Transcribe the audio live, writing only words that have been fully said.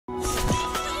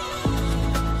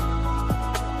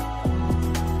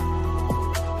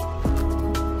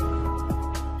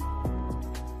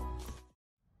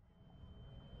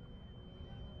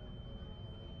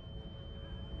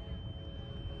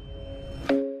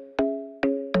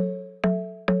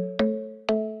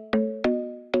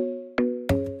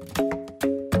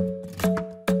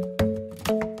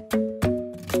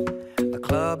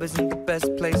club isn't the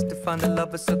best place to find a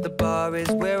lover, so the bar is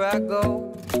where I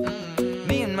go.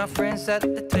 Me and my friends sat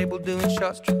at the table doing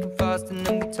shots, tripping fast, and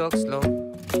then we talk slow.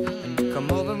 And you come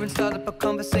over and start up a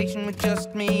conversation with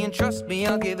just me, and trust me,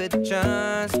 I'll give it a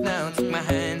chance. Now take my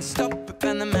hand, stop it,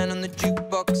 and the man on the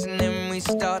jukebox, and then we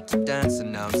start to dance.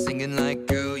 And now I'm singing like,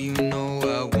 girl, you know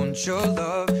I want your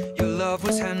love. Your love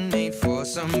was handmade for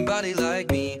somebody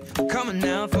like me. Come on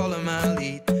now, follow my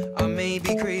lead. I may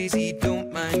be crazy,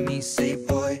 don't mind me. Say,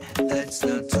 boy, let's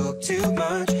not talk too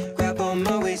much. Grab on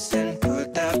my waist and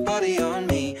put that body on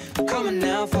me. Come on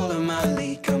now, follow my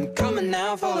lead. Come on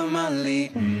now, follow my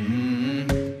lead.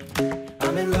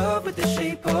 I'm in love with the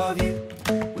shape of you.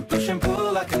 We push and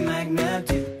pull like a magnet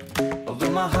do.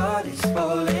 Although my heart is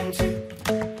falling too.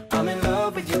 I'm in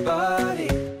love with your body.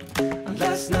 And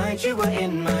last night you were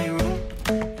in my room,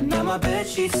 and now my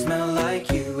bedsheets smell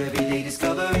like you. Every day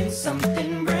discovering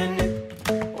something brand new.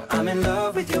 Well, I'm in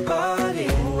love with your body.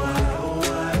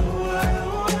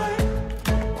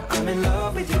 I'm in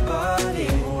love with your body.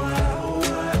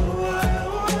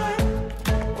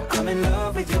 I'm in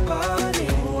love with your body.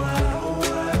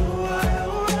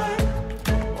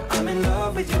 I'm in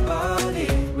love with your body.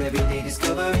 Every day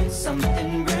discovering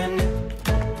something brand new.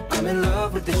 I'm in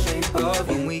love with the shape of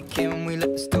you. When we can, we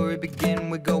let the story begin.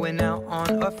 We're going out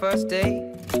on our first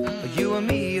date. You and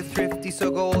me are thrifty, so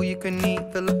go all you can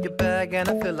eat. Fill up your bag and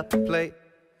I fill up the plate.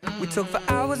 We talk for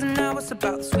hours and hours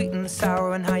about the sweet and the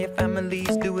sour, and how your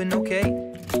family's doing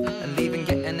okay. And leaving,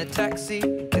 getting a taxi,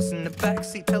 kissing the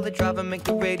backseat, tell the driver make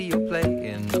the radio play.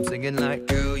 And I'm singing like,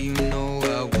 girl, you know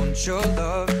I want your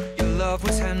love. Your love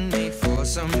was handmade for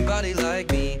somebody like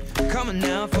me. Come on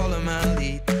now, follow my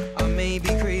lead. I may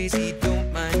be crazy,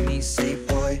 don't mind me. Say,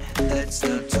 boy, let's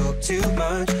not talk too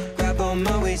much. Grab on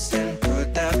my waist and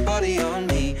put that body on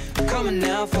me. Come on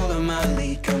now, follow my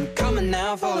lead. Come on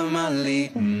now, follow my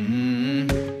lead. I'm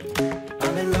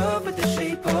in love with the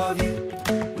shape of you.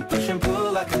 We push and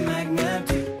pull like a magnet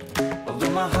do.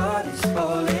 Although my heart is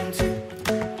falling too.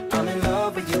 I'm in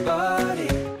love with your body.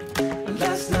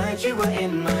 Last night you were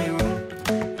in my room,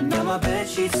 and now my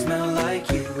bedsheets smell like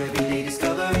you. Every day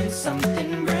discovering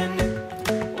something brand new.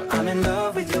 Well, I'm in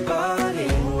love with your body.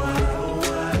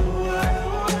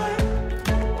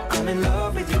 I'm in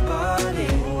love with your body.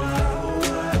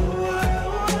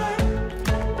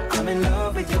 I'm in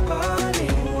love with your body.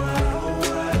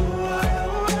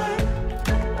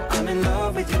 I'm in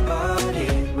love with your body.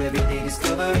 Every day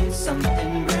discovering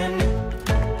something brand new.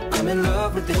 I'm in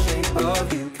love with the shape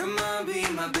of you. Come on, be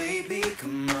my baby,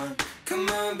 come on. Come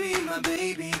on, be my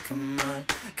baby, come on.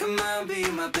 Come on, be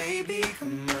my baby,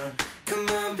 come on. Come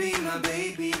on, be my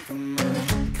baby, come on.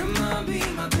 Come on, be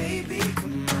my baby,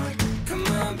 come on. Come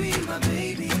on, be my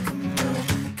baby, come on.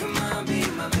 Come on, be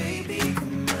my baby,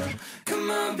 come on.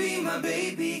 Come on, be my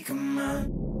baby, come on.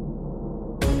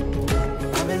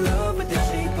 I'm in love with the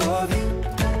shape of you.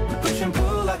 We push and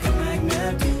pull like a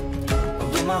magnet do.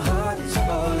 Although my heart is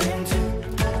falling too.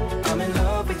 I'm in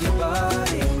love with your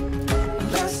body.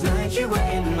 Last night you were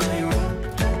in my room,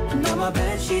 and now my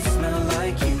bedsheets smell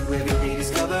like you. Every day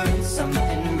discovering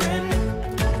something brand new.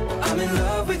 Well, I'm in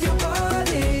love with your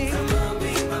body. Come on,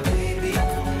 be my baby,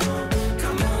 come on.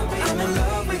 Come on, be I'm in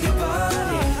love with your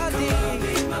body. Come on,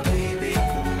 be my baby,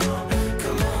 come on.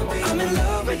 Come on, be I'm in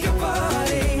love with your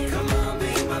body. Come on,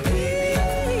 be my baby,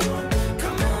 come on.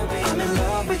 Come on, be I'm in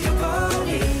love with your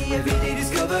body. Every day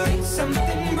discovering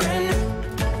something brand new.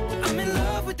 I'm in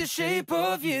love with the shape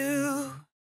of you.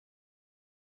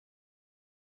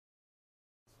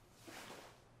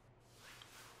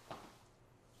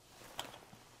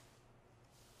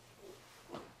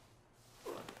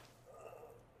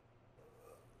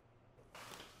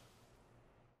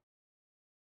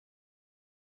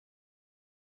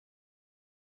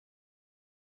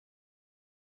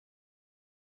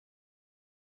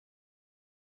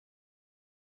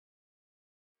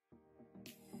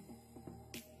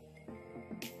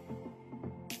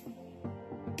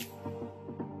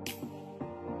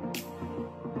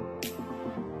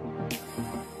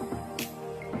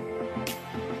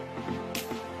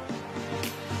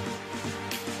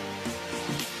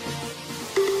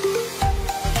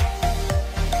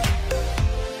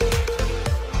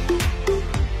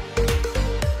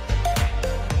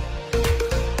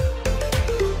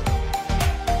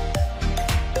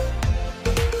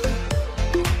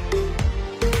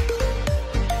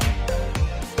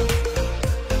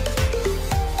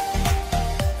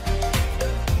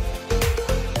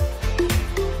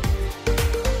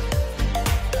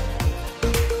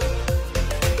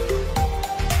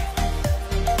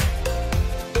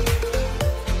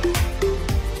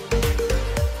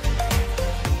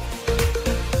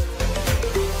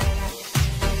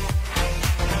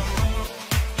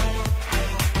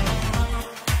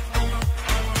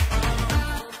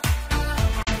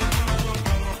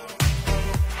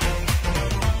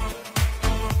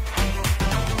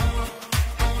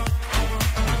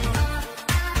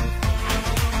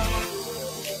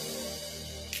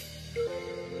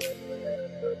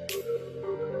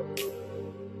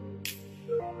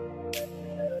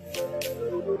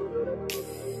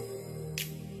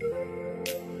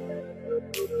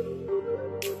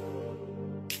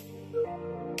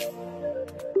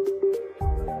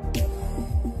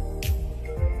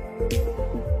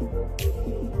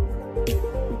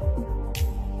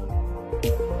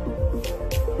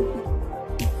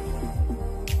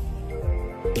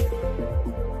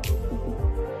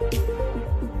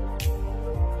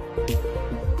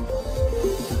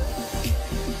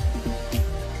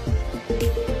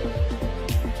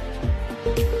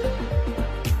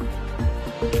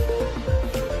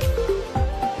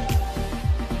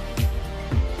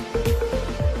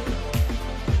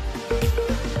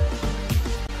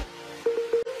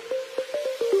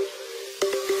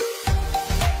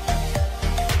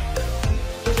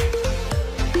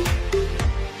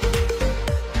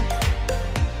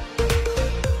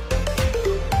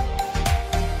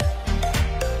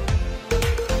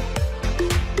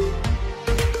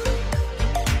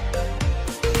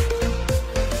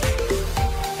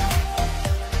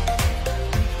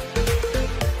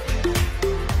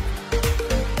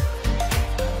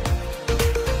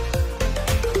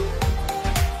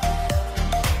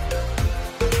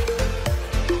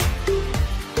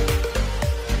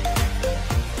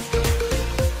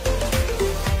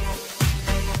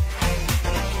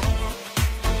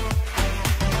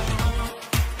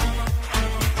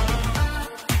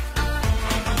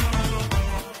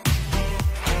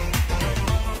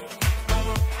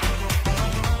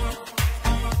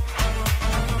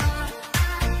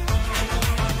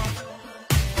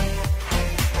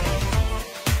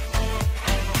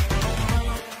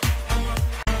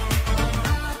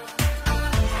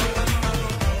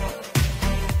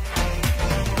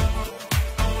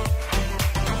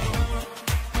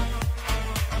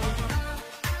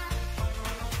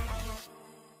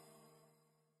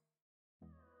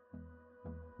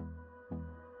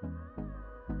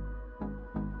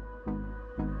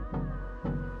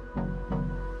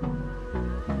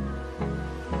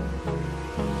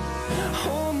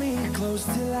 close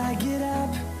till I get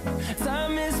up.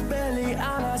 Time is barely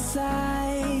on our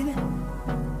side.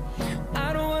 I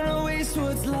don't wanna waste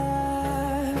what's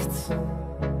left.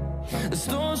 The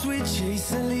storms we chase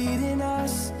are leading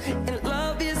us, and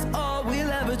love is all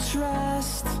we'll ever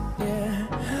trust. Yeah,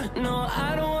 no, I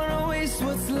don't wanna waste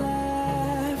what's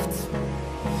left.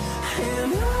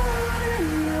 And on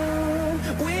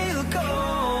we'll go,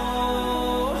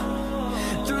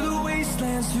 through the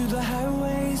wastelands, through the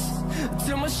highways,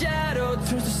 till my shadow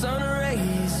turns to sun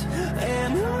rays.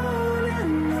 And on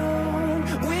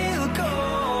we'll go,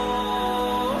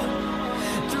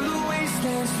 through the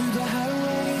wastelands, through the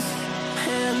highways,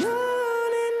 and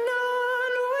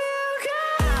on we'll go.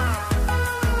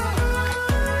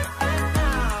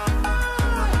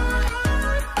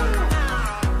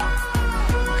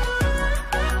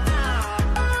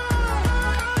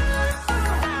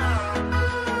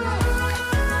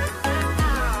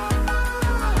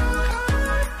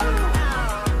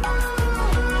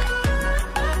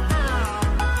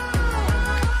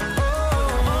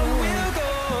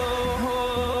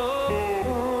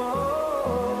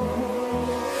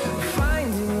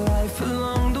 Finding life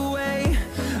along the way,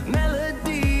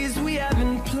 melodies we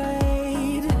haven't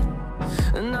played.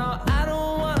 No, I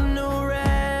don't want no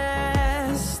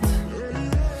rest.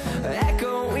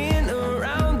 Echoing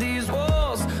around these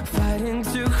walls, fighting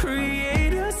to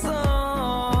create a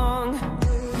song.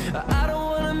 I don't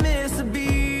wanna miss a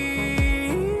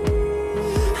beat.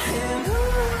 And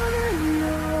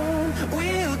on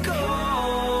we'll go,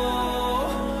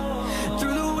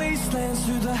 through the wastelands,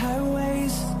 through the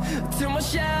highways, till my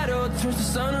shadow turns to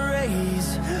sun rays.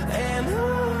 And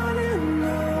on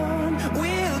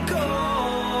we'll go,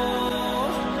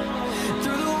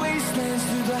 through the wastelands,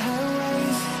 through the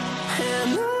highways,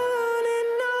 and on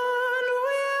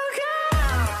we'll go.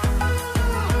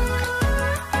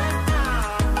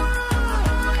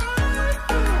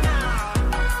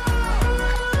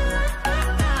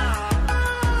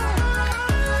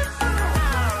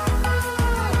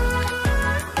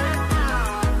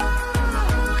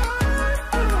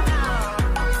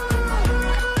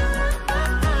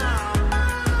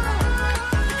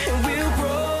 And we'll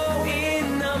grow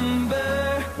in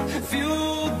number,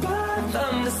 fueled by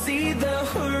them to see the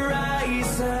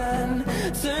horizon,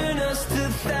 turn us to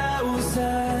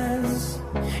thousands.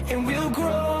 And we'll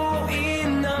grow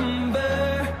in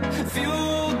number,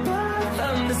 fueled by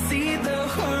them to see the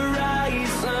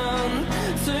horizon,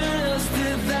 turn us to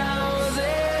thousands.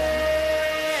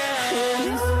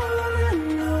 And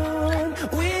on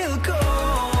we'll go,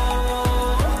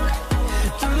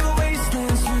 through the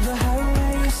wastelands, through the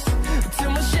highways,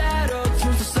 till my shadow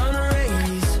turns to sun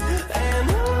rays. And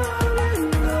on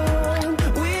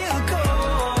we'll go,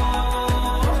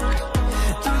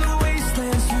 through the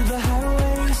wastelands, through the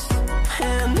highways,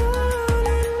 and on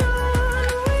we'll go.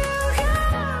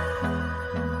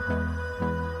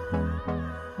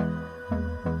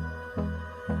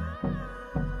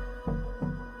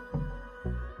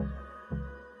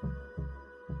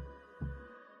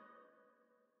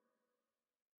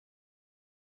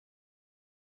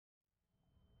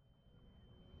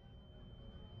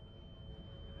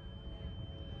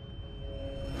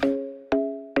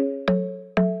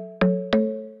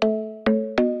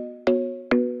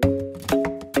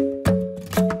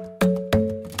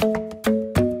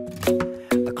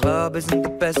 The club isn't the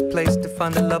best place to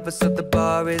find the lovers, so the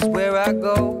bar is where I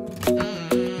go.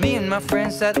 Me and my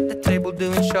friends at the table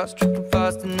doing shots, tripping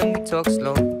fast, and then we talk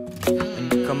slow.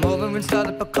 And you come over and start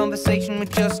up a conversation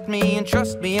with just me, and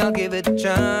trust me, I'll give it a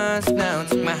chance. Now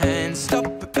take my hand, stop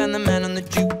it, and the man on the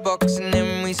jukebox, and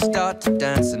then we start to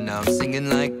dance. And now I'm singing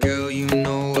like, girl, you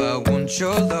know I want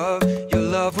your love. Your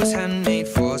love was handmade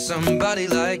for somebody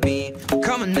like me.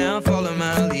 Come on now, follow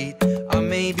my lead. I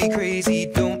may be crazy,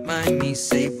 don't mind me.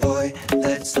 Say, boy,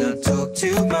 let's not talk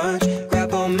too much.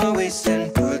 Grab on my waist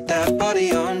and put that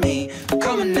body on me.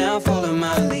 Come on now, follow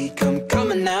my lead. Come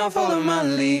on now, follow my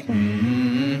lead.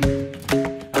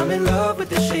 I'm in love with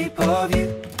the shape of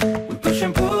you. We push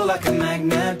and pull like a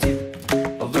magnet do.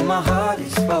 Although my heart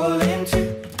is falling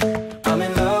too. I'm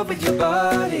in love with your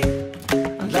body.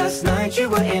 And last night you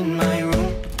were in my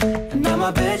room, and now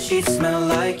my bedsheets smell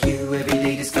like you. Every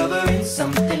day discovering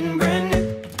something brand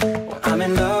new. Well, I'm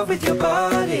in love with your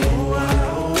body.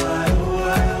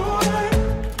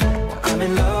 I'm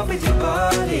in love with your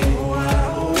body.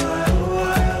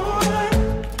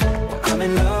 I'm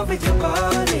in love with your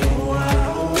body.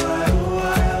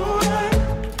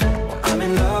 I'm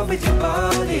in love with your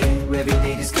body. Every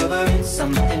day discovering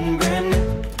something brand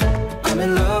new. I'm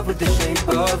in love with the shape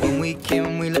of you.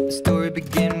 When we let the story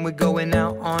begin. We're going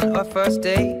out on our first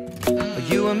date.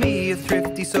 You and me are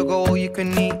thrifty, so go all you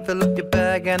can eat. Fill up your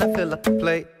bag and I fill up the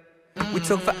plate. We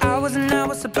talk for hours and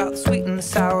hours about the sweet and the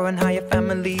sour and how your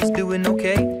family's doing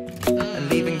okay. And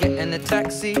leaving, getting a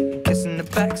taxi, kissing the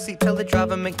backseat, tell the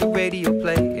driver make the radio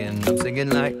play. And I'm singing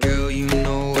like, girl, you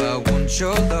know I want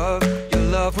your love. Your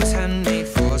love was handmade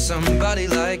for somebody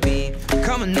like me.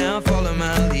 Come on now, follow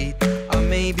my lead. I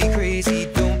may be crazy,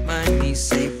 don't mind me.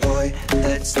 Say, boy,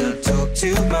 let's not talk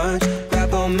too much.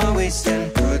 Grab on my waist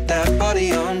and put that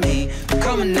body on me.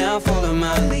 Come on now, follow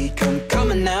my lead.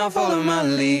 Come on now, follow my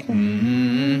lead.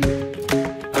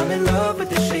 I'm in love with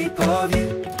the shape of you.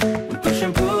 We push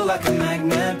and pull like a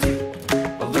magnet do.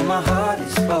 Although my heart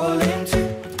is falling too.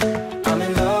 I'm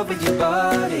in love with your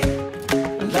body.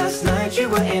 Last night you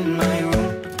were in my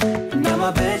room. Now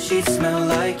my bedsheets smell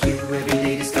like you. Every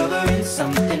day discovering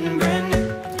something brand new.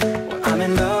 Well, I'm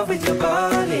in love with your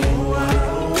body.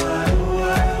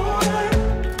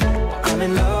 I'm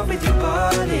in love with your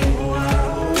body.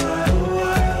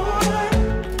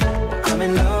 I'm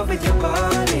in love with your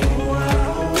body.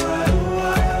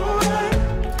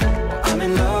 I'm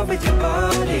in love with your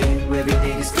body. Every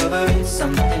day discovering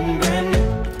something brand new.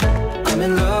 I'm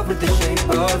in love with the shape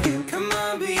of you. Come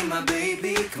on, be my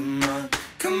baby, come on.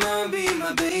 Come on, be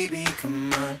my baby,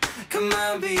 come on. Come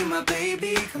on, be my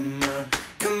baby, come on.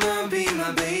 Come on, be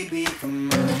my baby,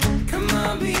 come on. Come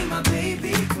on, be my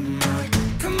baby, come on.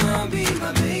 Come on, be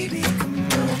my baby, come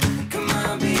on. Come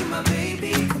on, be my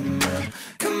baby, come on.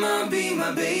 Come on, be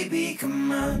my baby,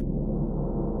 come on.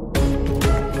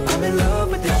 I'm in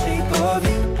love with the shape of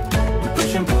you. We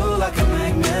push and pull like a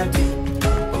magnet do.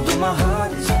 Although my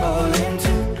heart is falling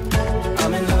too.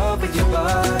 I'm in love with your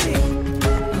body.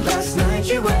 Last night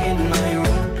you were in my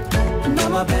room. Now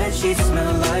my bedsheets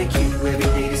smell like you. Every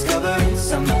day discovering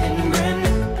something brand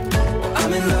new.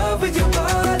 I'm in love with your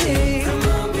body. Come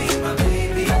on, be my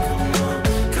baby, come on.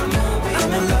 Come on, be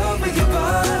I'm in love with your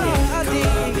body. Come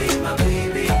on, be my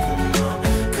baby, come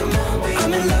on. Come on, be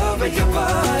I'm in love with your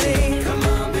body. Come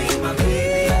on, be my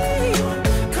baby, come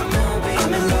on. Come on, be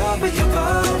I'm in love with your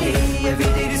body. Every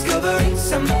day discovering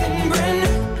something brand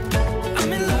new.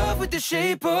 I'm in love with the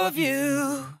shape of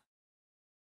you.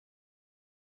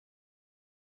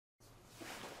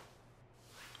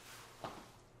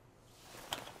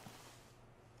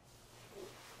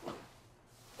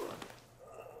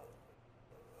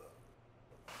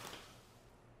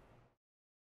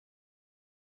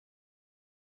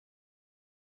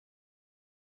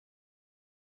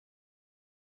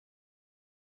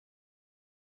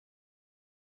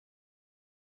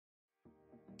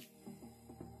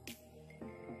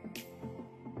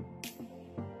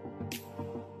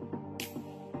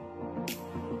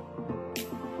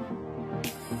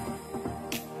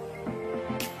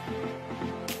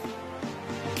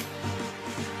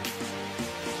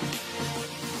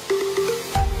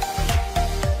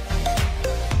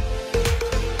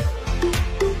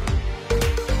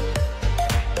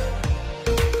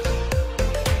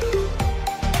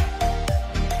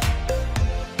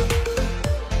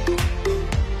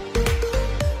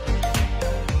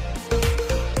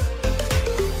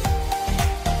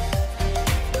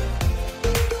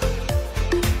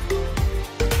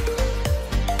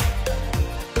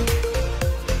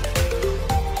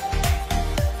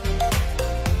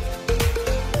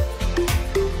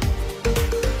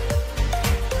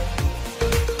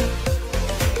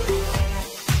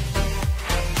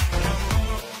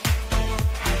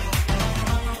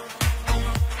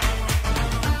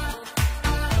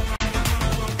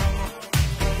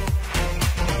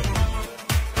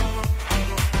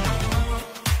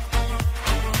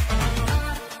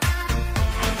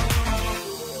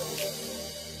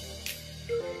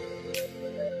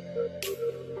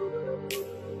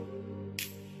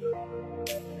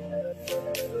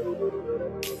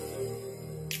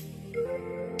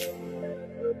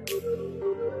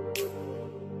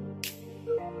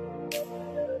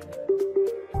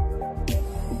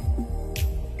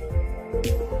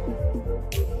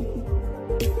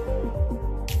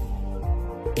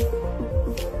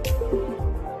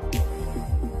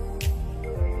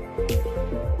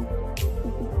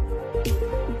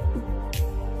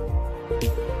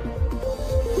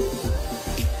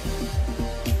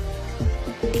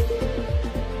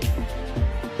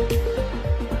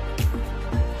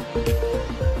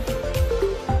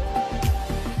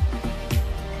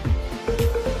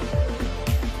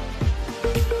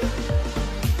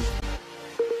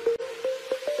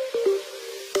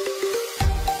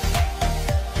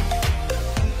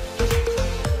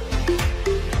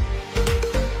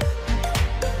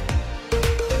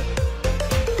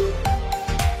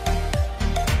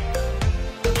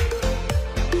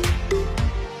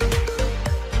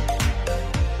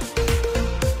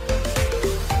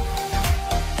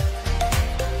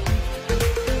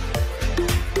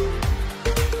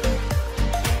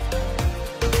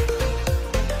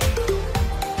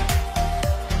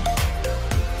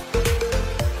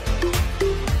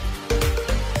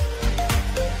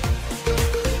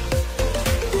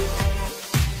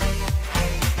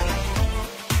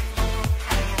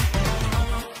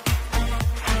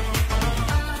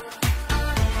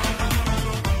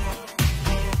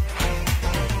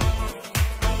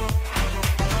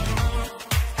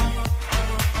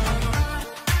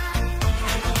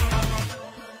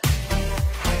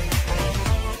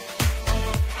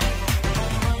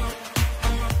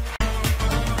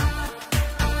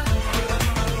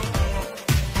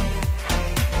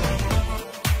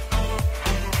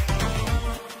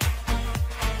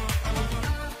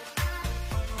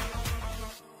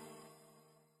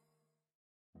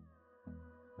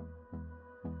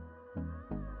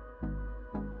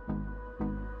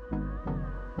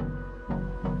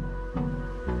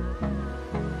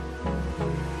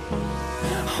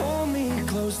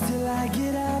 close till I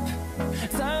get up.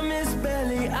 Time is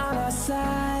barely on our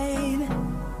side.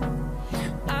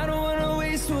 I don't wanna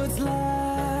waste what's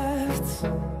left.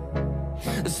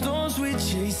 The storms we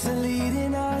chase are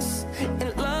leading us,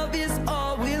 and love is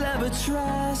all we'll ever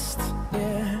trust.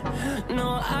 Yeah, no,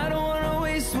 I don't wanna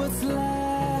waste what's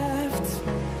left.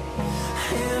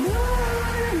 And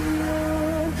on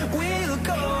we'll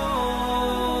go,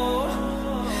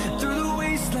 through the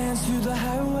wastelands, through the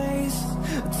highways,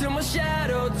 till my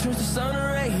shadow turns to sun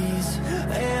rays.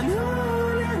 And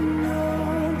on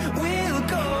we'll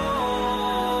go,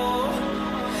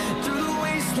 through the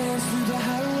wastelands, through the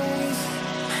highways,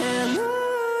 and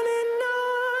on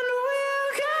we'll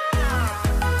go.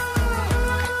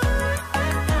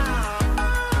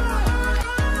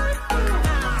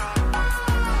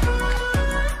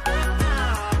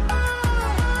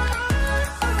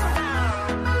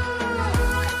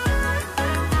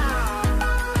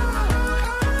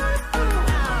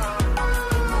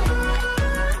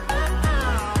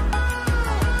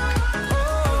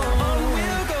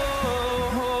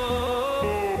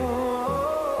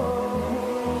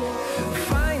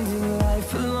 Finding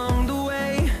life along the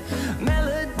way,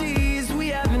 melodies we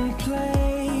haven't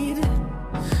played.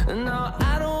 No,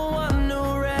 I don't want no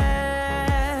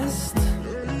rest.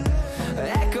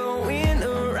 Echoing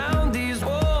around these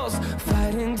walls,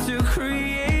 fighting to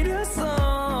create a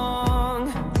song.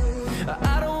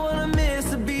 I don't wanna miss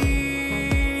a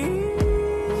beat.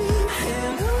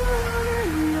 And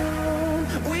on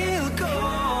we'll go,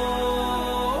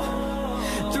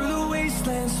 through the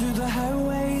wastelands, through the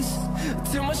highways,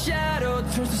 till my shadow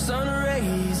turns to sun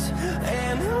rays.